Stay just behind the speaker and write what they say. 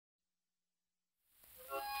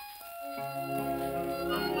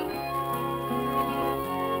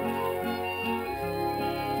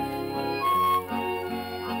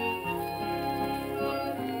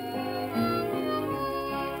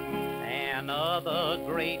Another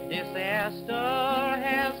great disaster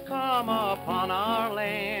has come upon our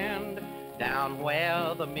land, down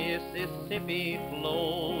where the Mississippi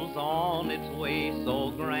flows on its way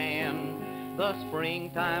so grand. The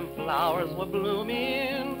springtime flowers were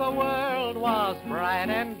blooming, the world was bright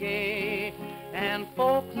and gay, and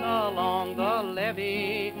folks along the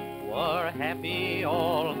levee were happy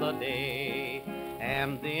all the day.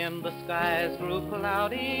 And then the skies grew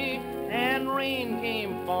cloudy and rain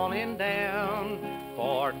came falling down.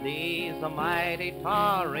 For days a mighty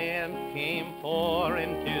torrent came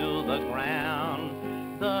pouring to the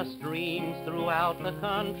ground. The streams throughout the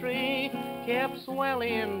country kept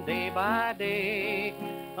swelling day by day,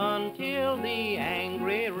 until the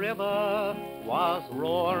angry river was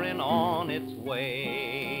roaring on its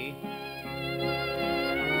way.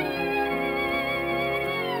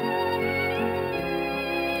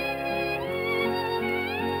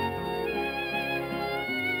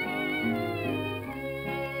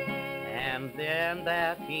 And then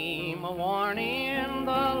there came a warning,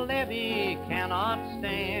 the levee cannot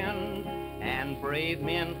stand, and brave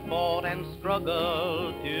men fought and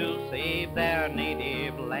struggled to save their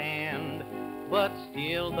native land. But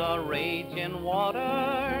still the raging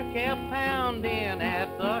water kept pounding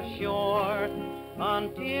at the shore,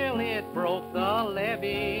 until it broke the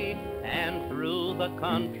levee and through the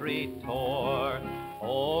country tore.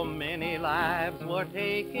 Oh, many lives were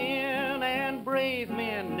taken and brave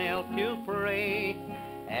men knelt to pray,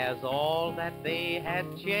 as all that they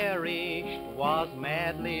had cherished was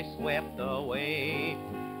madly swept away.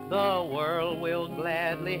 The world will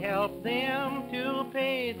gladly help them to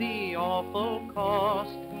pay the awful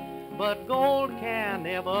cost, but gold can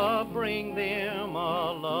never bring them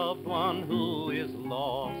a loved one who is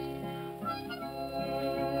lost.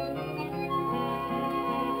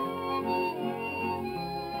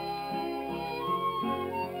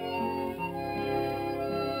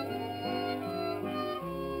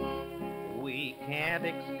 We can't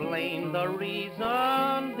explain the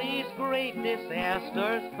reason these great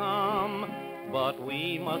disasters come, but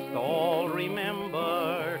we must all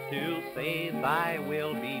remember to say thy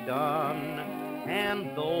will be done.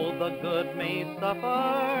 And though the good may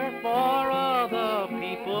suffer for other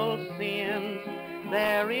people's sins,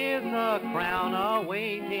 there is a crown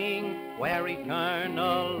awaiting where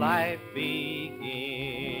eternal life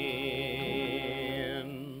begins.